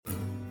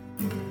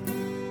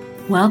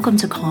Welcome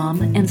to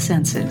Calm and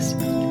Senses,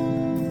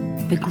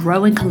 the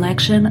growing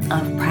collection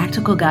of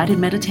practical guided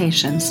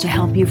meditations to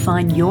help you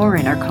find your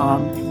inner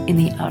calm in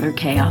the outer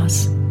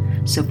chaos.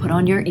 So put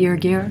on your ear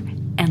gear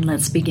and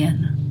let's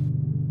begin.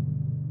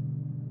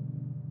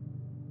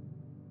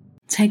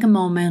 Take a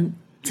moment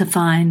to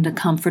find a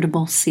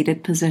comfortable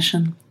seated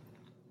position,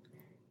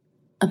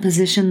 a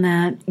position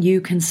that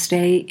you can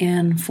stay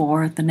in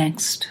for the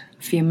next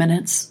few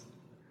minutes.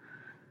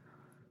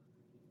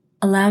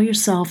 Allow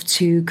yourself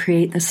to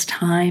create this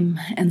time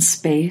and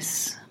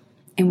space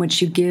in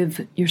which you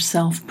give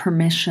yourself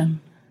permission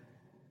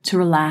to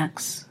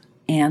relax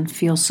and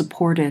feel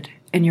supported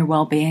in your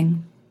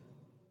well-being.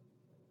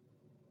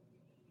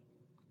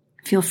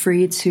 Feel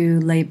free to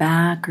lay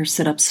back or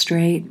sit up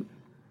straight,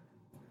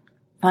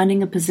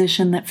 finding a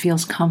position that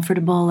feels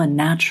comfortable and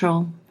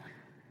natural,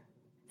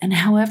 and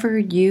however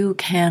you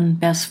can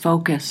best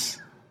focus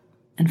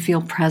and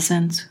feel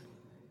present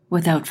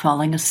without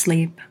falling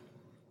asleep.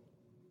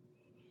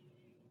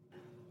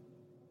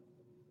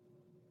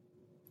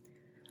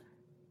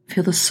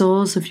 Feel the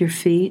soles of your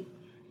feet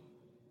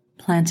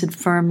planted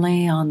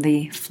firmly on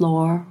the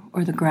floor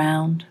or the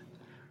ground.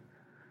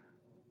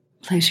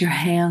 Place your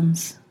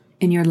hands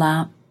in your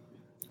lap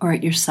or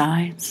at your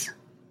sides.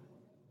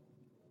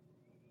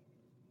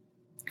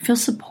 Feel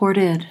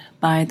supported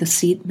by the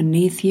seat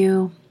beneath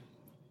you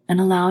and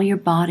allow your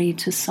body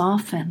to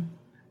soften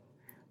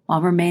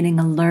while remaining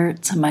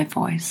alert to my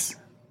voice.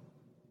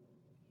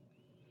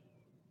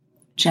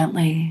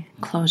 Gently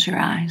close your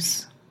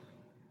eyes.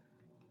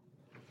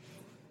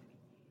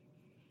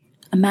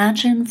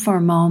 Imagine for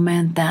a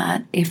moment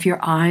that if your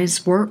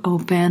eyes were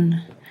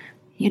open,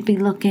 you'd be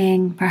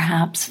looking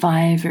perhaps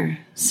 5 or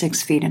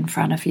 6 feet in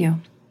front of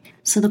you.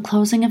 So the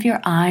closing of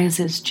your eyes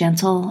is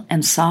gentle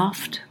and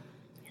soft,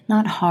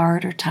 not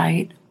hard or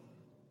tight.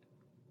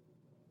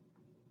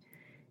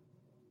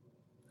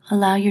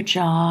 Allow your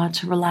jaw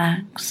to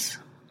relax,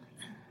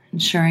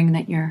 ensuring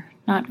that you're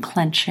not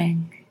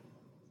clenching.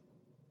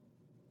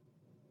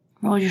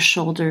 Roll your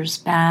shoulders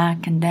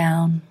back and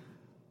down.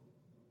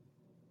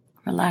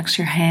 Relax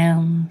your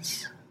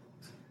hands,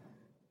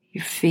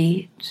 your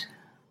feet.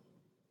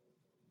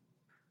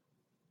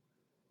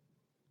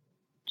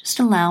 Just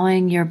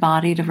allowing your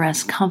body to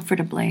rest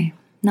comfortably,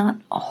 not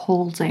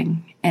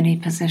holding any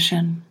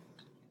position.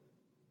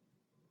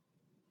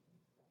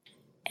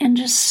 And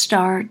just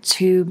start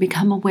to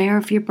become aware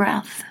of your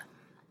breath,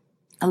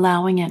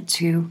 allowing it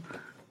to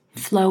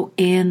flow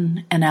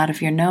in and out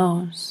of your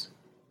nose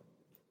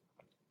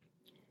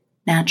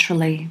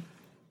naturally,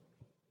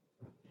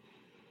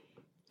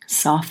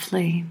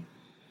 softly,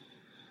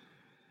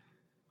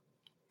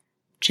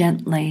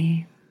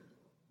 gently,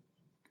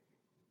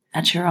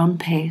 at your own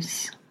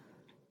pace.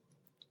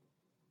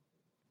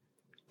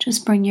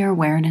 Just bring your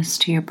awareness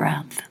to your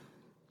breath,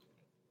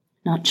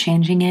 not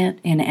changing it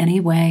in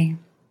any way,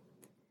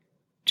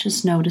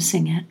 just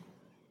noticing it.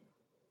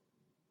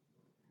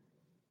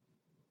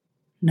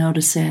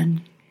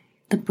 Noticing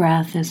the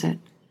breath as it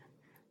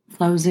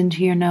flows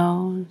into your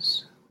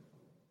nose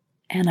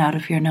and out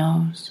of your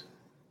nose.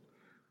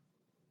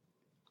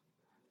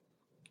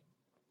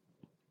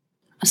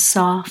 A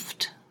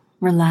soft,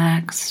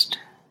 relaxed,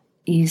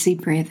 easy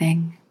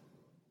breathing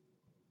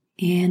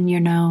in your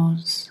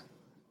nose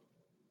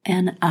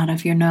and out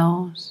of your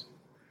nose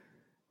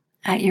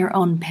at your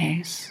own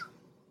pace.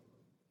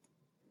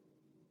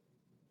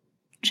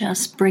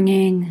 Just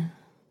bringing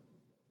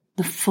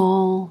the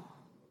full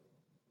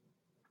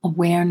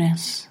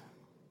awareness,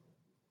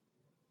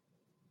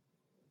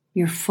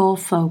 your full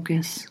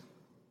focus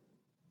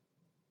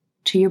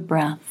to your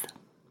breath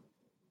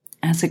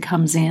as it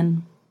comes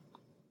in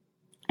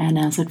and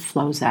as it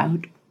flows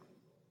out.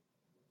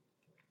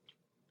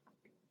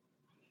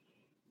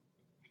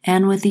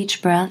 And with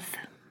each breath,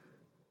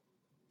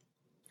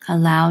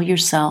 allow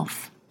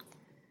yourself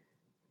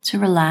to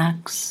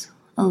relax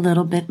a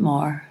little bit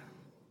more,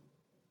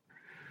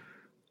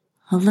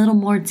 a little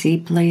more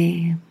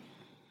deeply,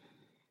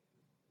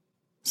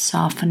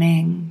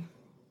 softening.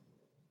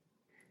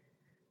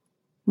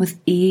 With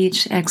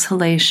each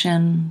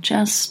exhalation,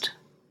 just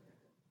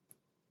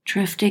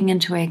drifting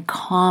into a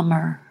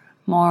calmer,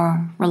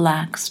 more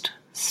relaxed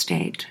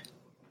state.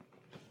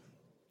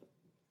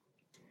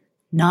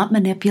 Not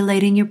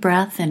manipulating your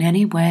breath in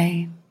any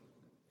way,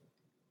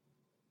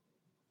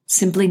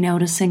 simply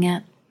noticing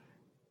it.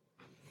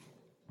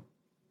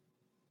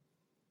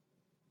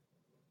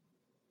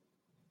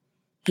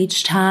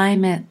 Each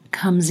time it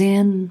comes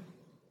in,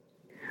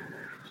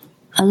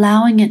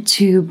 allowing it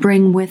to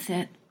bring with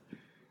it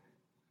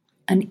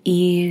an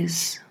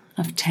ease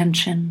of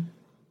tension,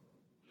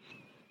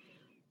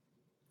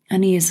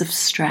 an ease of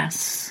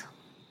stress,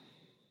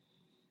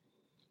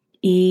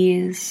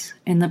 ease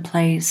in the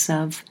place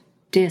of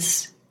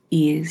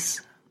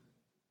dis-ease,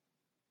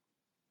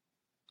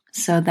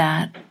 so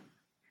that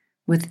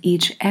with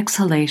each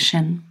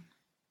exhalation,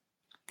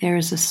 there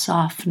is a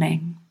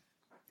softening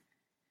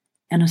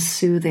and a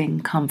soothing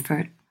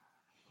comfort.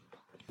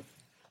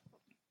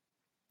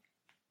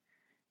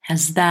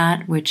 As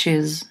that which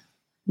is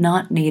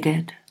not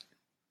needed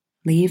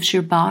leaves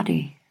your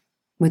body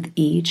with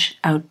each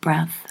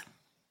out-breath.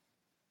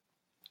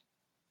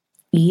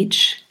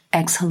 Each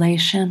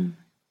exhalation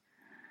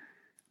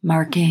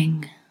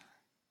marking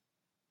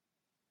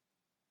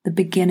the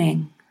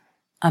beginning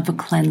of a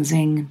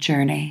cleansing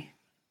journey.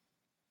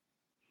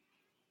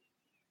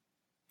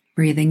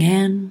 Breathing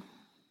in,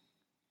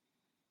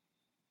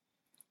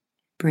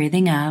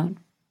 breathing out,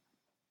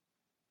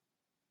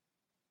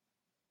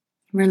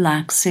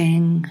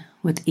 relaxing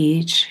with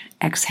each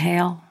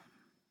exhale,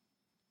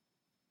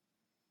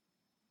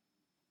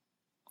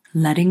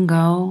 letting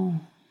go,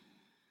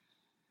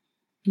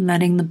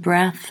 letting the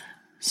breath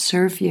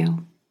serve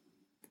you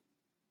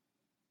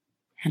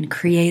and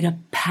create a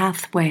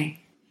pathway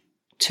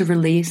to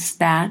release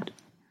that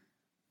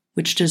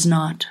which does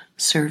not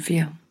serve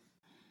you.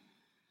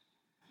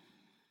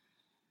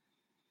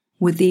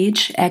 With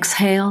each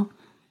exhale,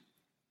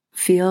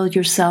 feel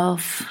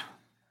yourself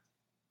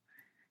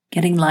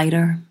getting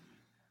lighter.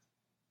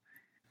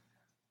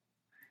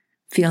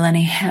 Feel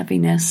any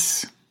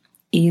heaviness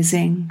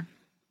easing,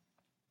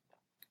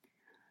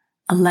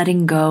 a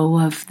letting go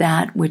of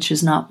that which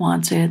is not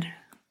wanted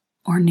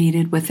or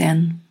needed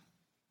within.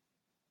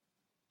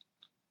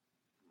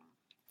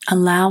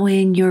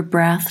 Allowing your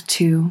breath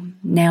to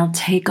now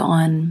take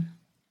on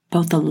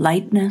both a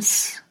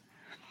lightness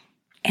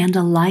and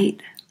a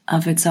light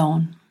of its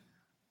own.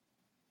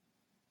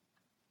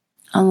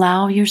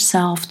 Allow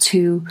yourself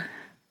to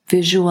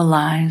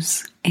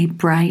visualize a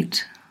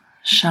bright,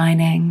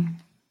 shining,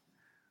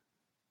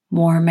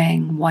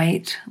 warming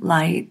white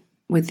light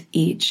with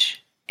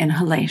each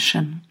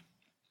inhalation.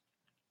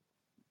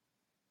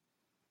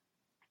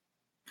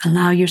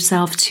 Allow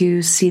yourself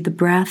to see the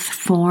breath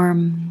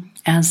form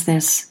as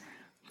this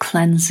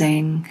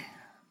cleansing,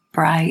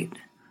 bright,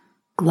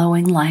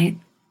 glowing light.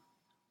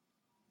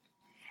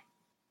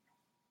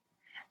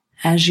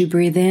 As you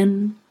breathe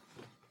in,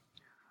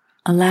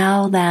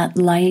 allow that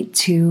light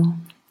to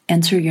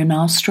enter your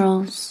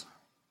nostrils,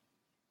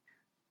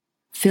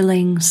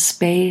 filling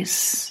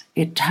space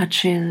it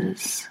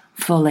touches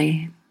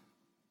fully,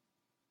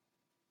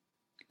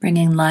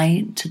 bringing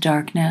light to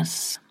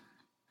darkness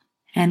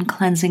and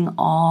cleansing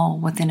all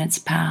within its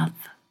path,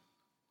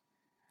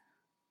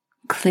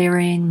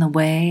 clearing the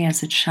way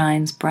as it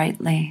shines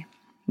brightly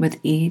with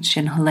each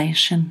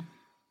inhalation.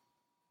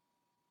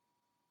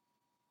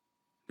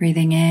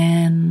 Breathing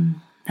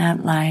in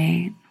that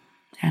light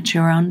at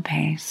your own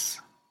pace,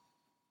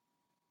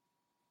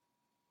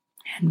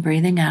 and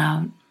breathing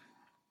out.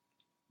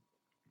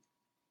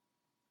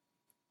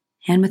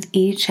 And with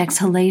each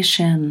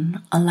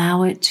exhalation,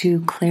 allow it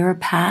to clear a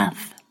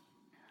path.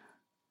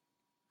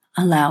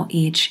 Allow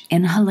each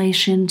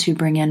inhalation to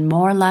bring in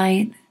more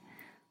light,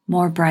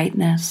 more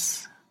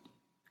brightness,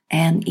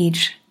 and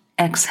each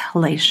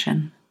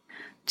exhalation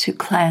to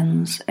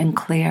cleanse and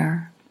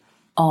clear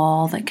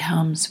all that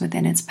comes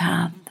within its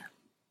path.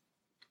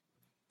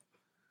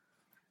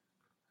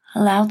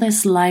 Allow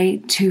this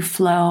light to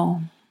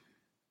flow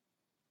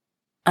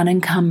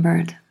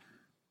unencumbered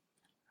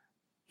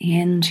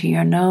into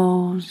your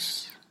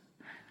nose,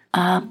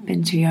 up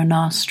into your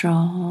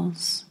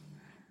nostrils,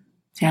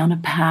 down a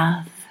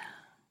path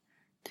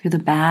through the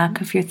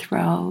back of your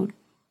throat,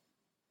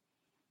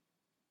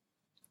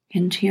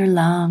 into your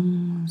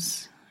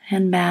lungs,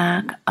 and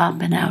back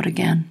up and out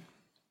again.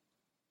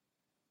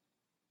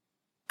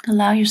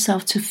 Allow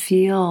yourself to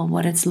feel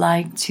what it's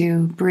like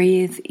to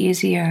breathe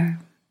easier,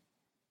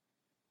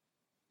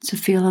 to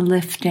feel a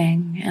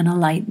lifting and a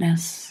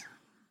lightness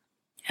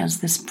as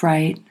this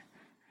bright,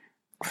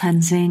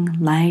 cleansing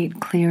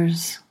light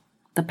clears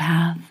the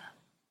path.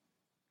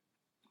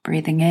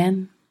 Breathing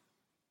in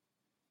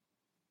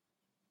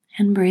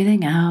and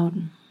breathing out.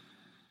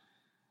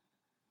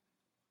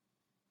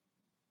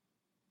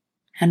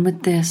 And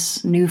with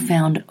this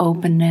newfound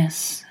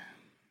openness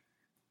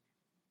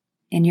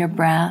in your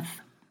breath,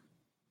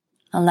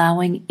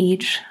 allowing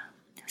each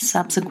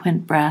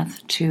subsequent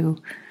breath to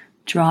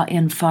draw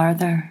in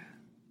farther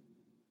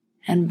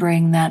and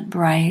bring that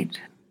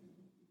bright,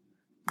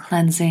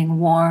 cleansing,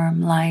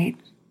 warm light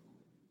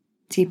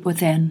deep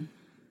within,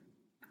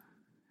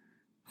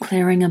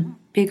 clearing a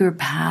bigger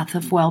path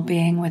of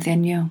well-being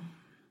within you.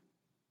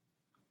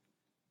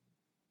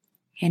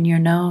 In your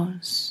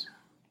nose,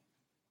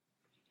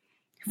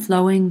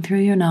 flowing through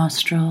your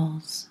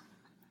nostrils,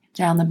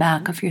 down the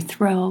back of your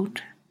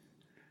throat,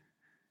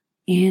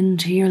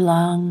 into your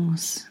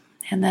lungs,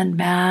 and then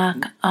back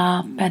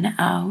up and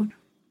out.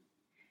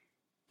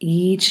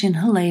 Each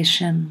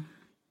inhalation,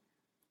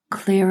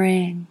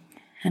 clearing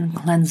and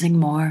cleansing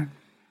more.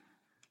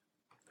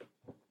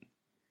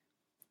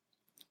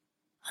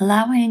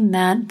 Allowing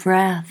that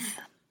breath,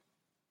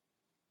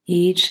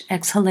 each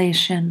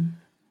exhalation,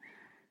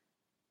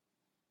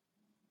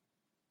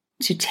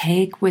 to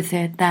take with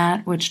it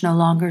that which no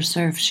longer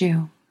serves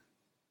you.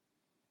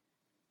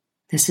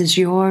 This is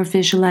your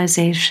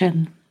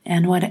visualization,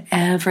 and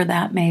whatever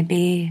that may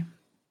be.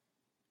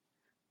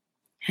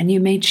 And you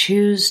may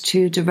choose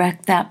to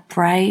direct that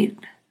bright,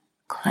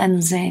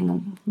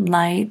 cleansing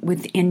light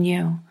within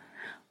you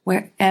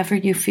wherever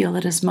you feel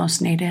it is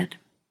most needed.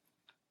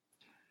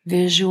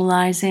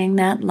 visualizing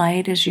that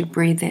light as you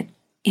breathe it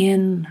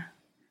in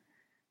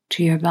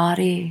to your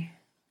body,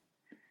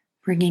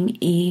 bringing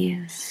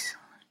ease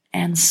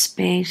and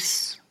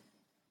space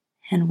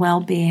and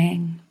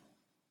well-being.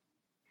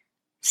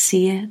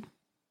 See it,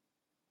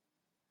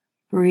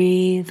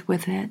 breathe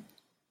with it,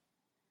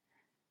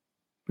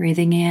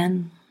 breathing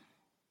in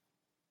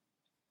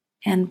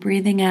and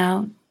breathing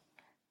out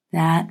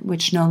that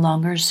which no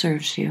longer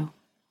serves you.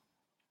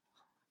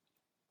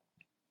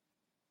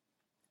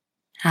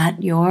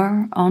 At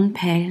your own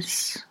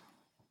pace,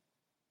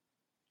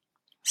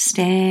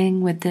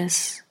 staying with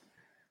this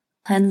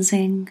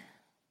cleansing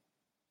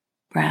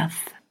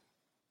breath,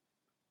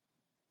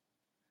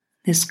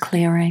 this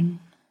clearing,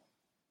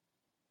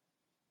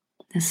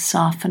 this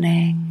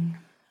softening,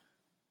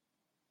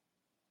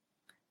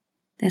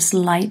 this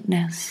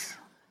lightness.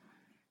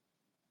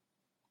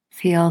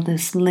 Feel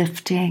this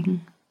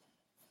lifting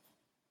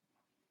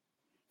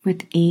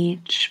with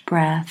each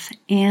breath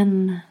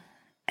in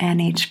and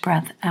each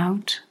breath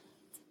out.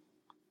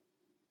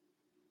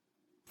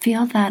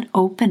 Feel that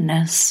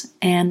openness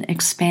and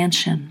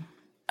expansion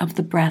of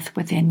the breath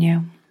within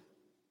you.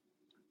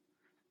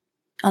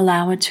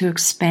 Allow it to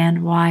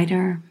expand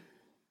wider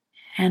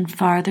and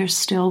farther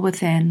still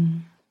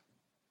within.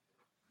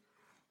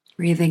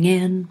 Breathing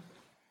in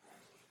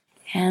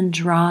and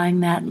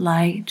drawing that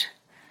light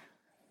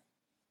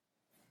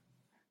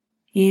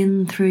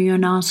in through your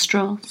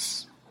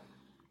nostrils,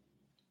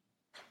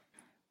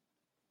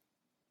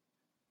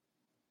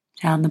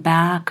 down the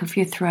back of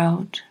your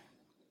throat,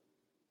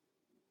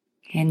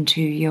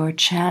 into your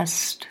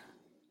chest,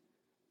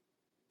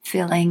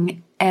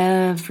 filling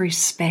every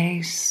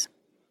space,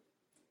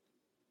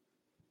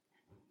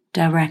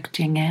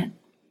 directing it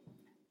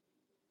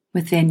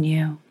within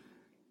you.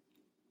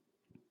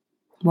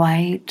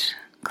 White,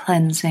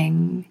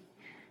 cleansing,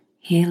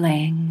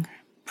 healing,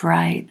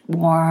 bright,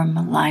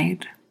 warm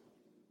light,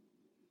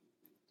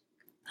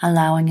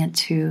 allowing it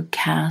to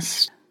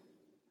cast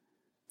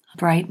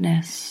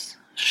brightness,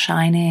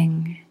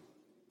 shining,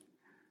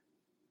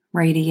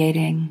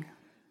 radiating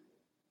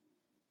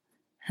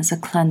as a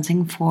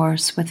cleansing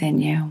force within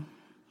you.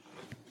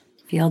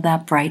 Feel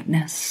that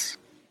brightness.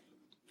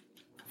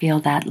 Feel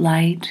that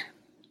light,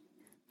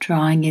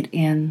 drawing it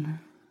in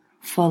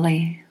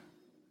fully.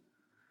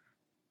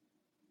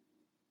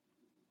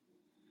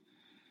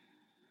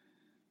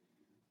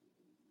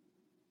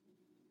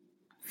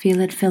 Feel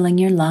it filling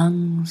your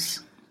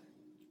lungs.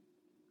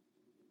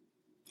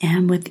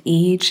 And with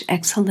each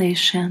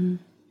exhalation,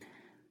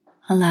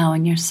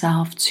 allowing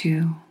yourself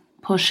to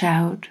push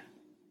out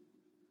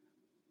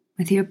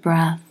with your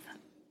breath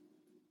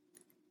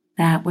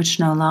that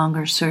which no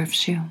longer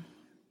serves you.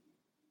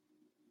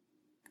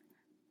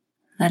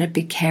 Let it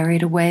be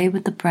carried away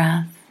with the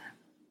breath.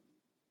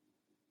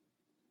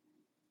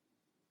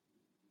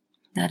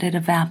 Let it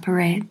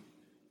evaporate,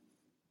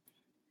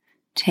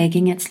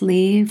 taking its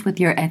leave with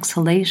your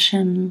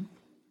exhalation,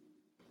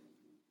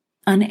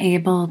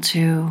 unable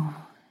to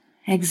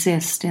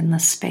exist in the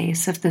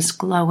space of this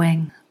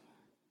glowing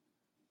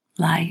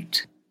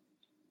light.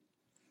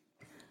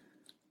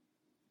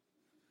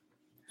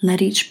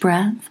 Let each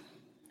breath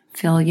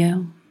fill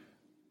you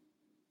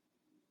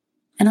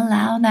and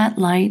allow that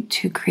light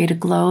to create a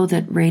glow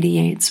that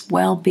radiates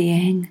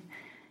well-being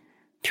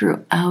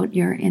throughout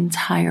your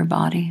entire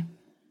body.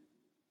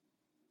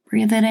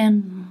 Breathe it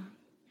in.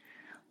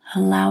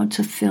 Allow it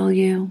to fill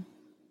you.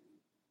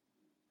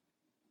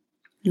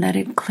 Let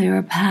it clear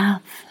a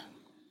path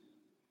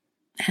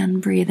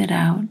and breathe it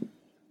out.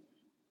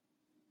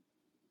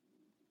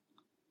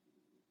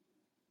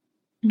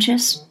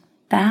 Just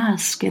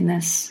bask in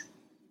this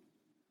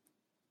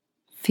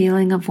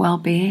feeling of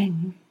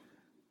well-being,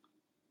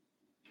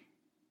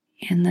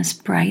 in this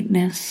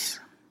brightness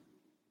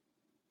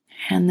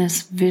and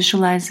this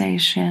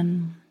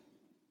visualization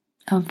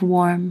of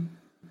warm,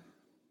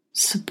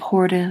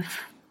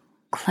 supportive,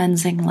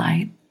 cleansing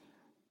light.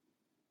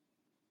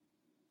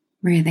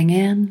 Breathing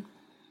in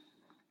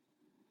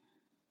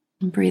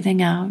and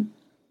breathing out.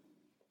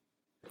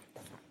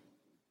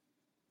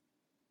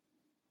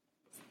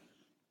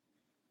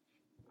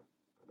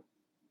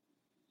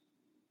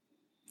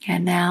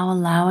 And now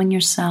allowing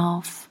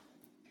yourself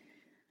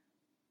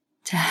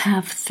to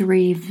have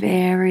 3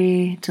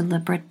 very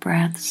deliberate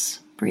breaths,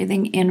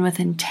 breathing in with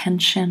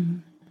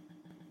intention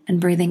and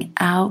breathing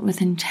out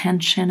with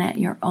intention at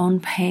your own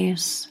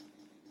pace.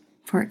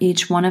 For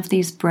each one of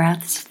these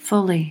breaths,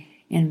 fully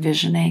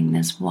envisioning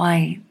this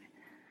white,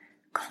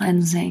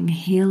 cleansing,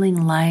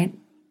 healing light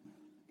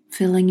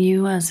filling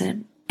you as it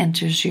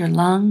enters your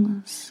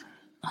lungs,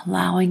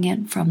 allowing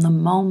it from the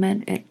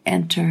moment it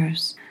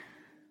enters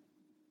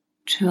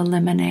to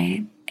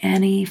eliminate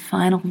any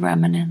final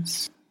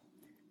remnants,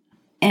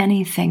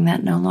 anything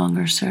that no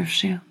longer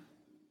serves you.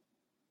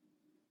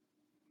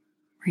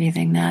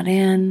 Breathing that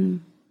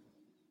in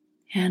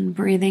and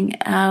breathing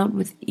out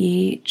with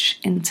each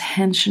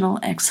intentional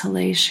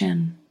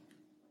exhalation,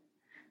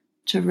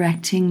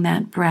 directing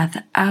that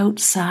breath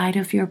outside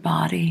of your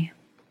body,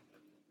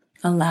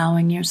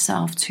 allowing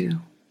yourself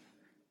to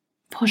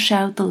push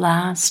out the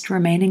last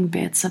remaining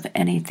bits of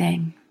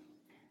anything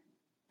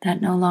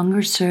that no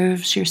longer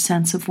serves your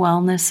sense of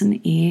wellness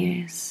and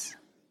ease.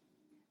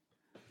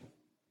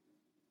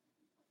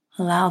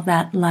 Allow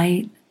that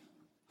light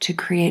to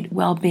create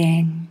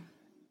well-being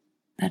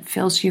that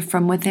fills you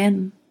from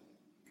within.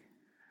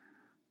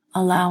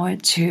 Allow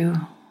it to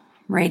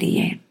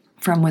radiate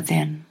from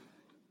within.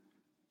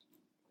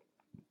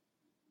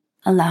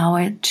 Allow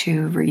it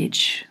to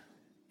reach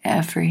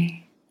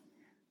every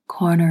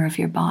corner of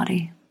your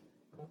body.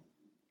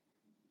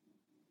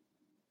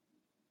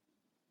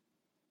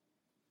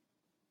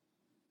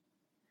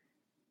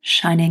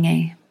 Shining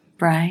a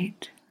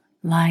bright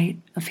light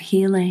of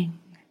healing,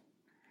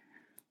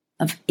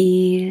 of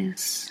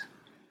ease,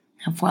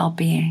 of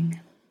well-being.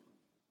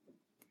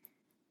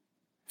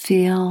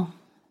 Feel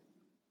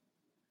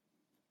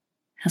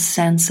a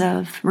sense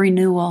of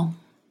renewal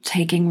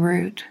taking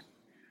root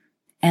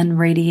and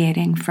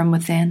radiating from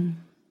within.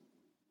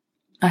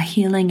 A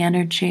healing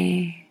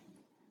energy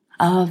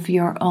of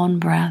your own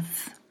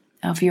breath,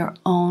 of your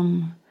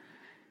own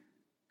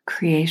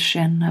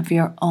creation, of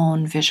your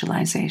own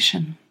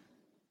visualization.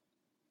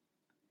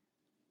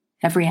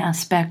 Every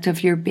aspect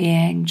of your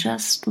being,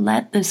 just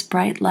let this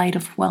bright light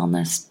of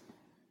wellness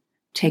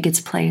take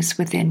its place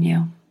within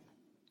you,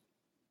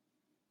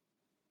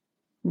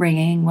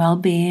 bringing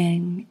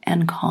well-being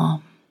and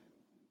calm.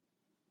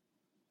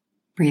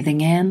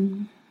 Breathing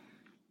in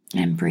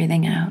and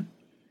breathing out.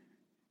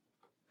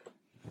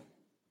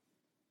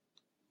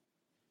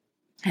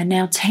 And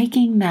now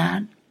taking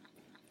that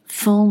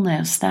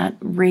fullness, that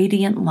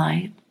radiant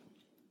light,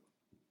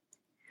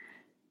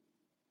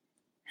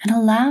 and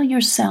allow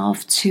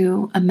yourself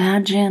to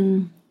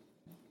imagine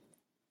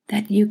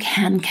that you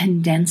can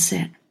condense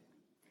it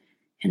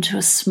into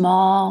a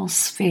small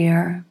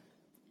sphere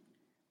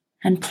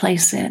and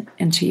place it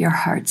into your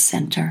heart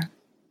center,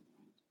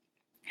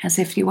 as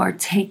if you are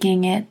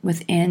taking it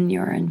within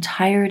your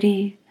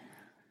entirety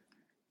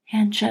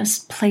and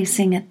just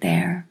placing it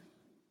there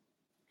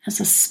as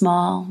a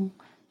small,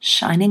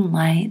 shining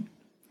light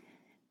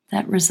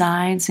that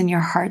resides in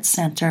your heart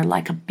center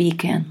like a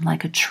beacon,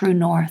 like a true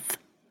north.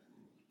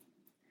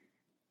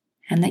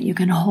 And that you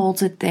can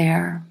hold it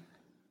there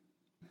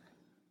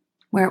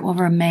where it will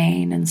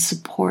remain and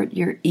support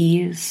your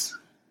ease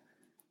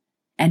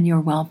and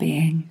your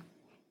well-being.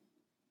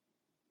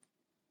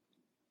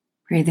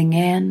 Breathing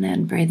in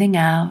and breathing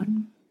out,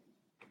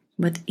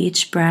 with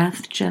each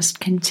breath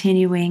just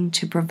continuing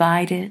to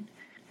provide it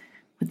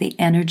with the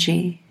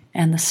energy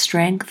and the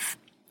strength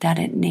that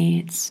it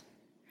needs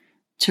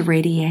to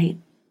radiate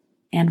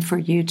and for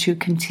you to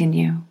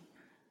continue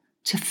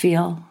to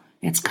feel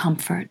its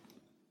comfort.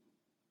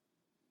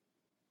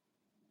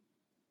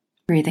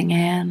 Breathing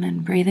in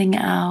and breathing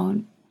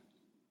out,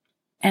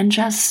 and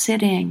just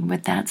sitting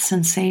with that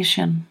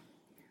sensation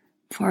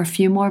for a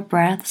few more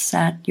breaths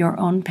at your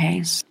own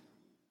pace.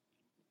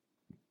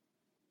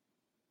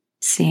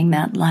 Seeing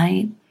that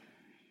light,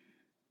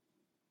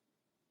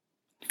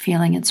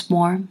 feeling its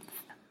warmth,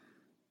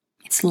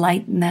 its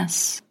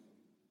lightness,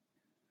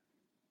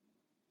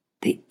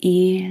 the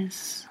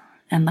ease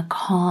and the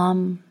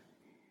calm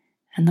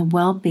and the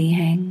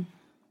well-being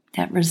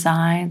that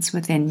resides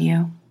within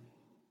you.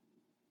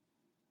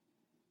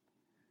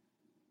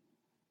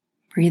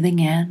 Breathing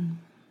in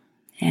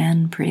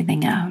and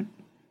breathing out.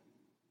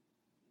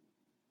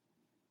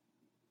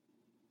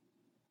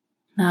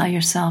 Allow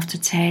yourself to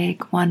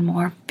take one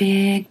more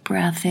big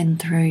breath in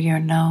through your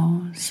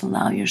nose.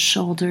 Allow your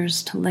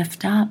shoulders to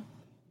lift up.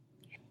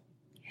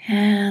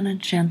 And a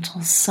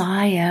gentle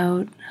sigh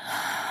out.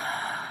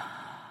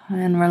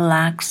 And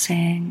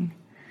relaxing,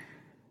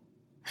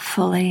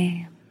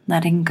 fully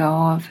letting go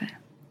of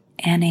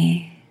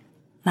any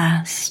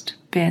last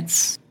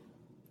bits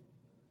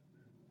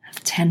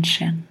of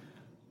tension.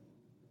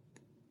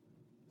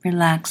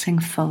 Relaxing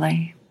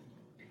fully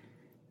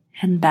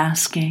and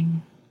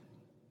basking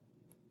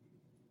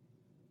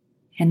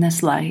in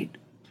this light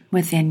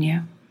within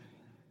you.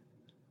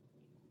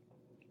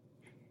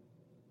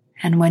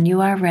 And when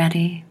you are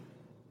ready,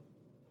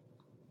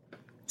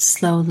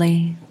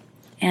 slowly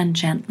and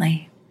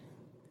gently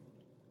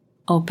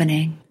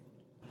opening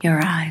your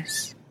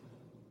eyes.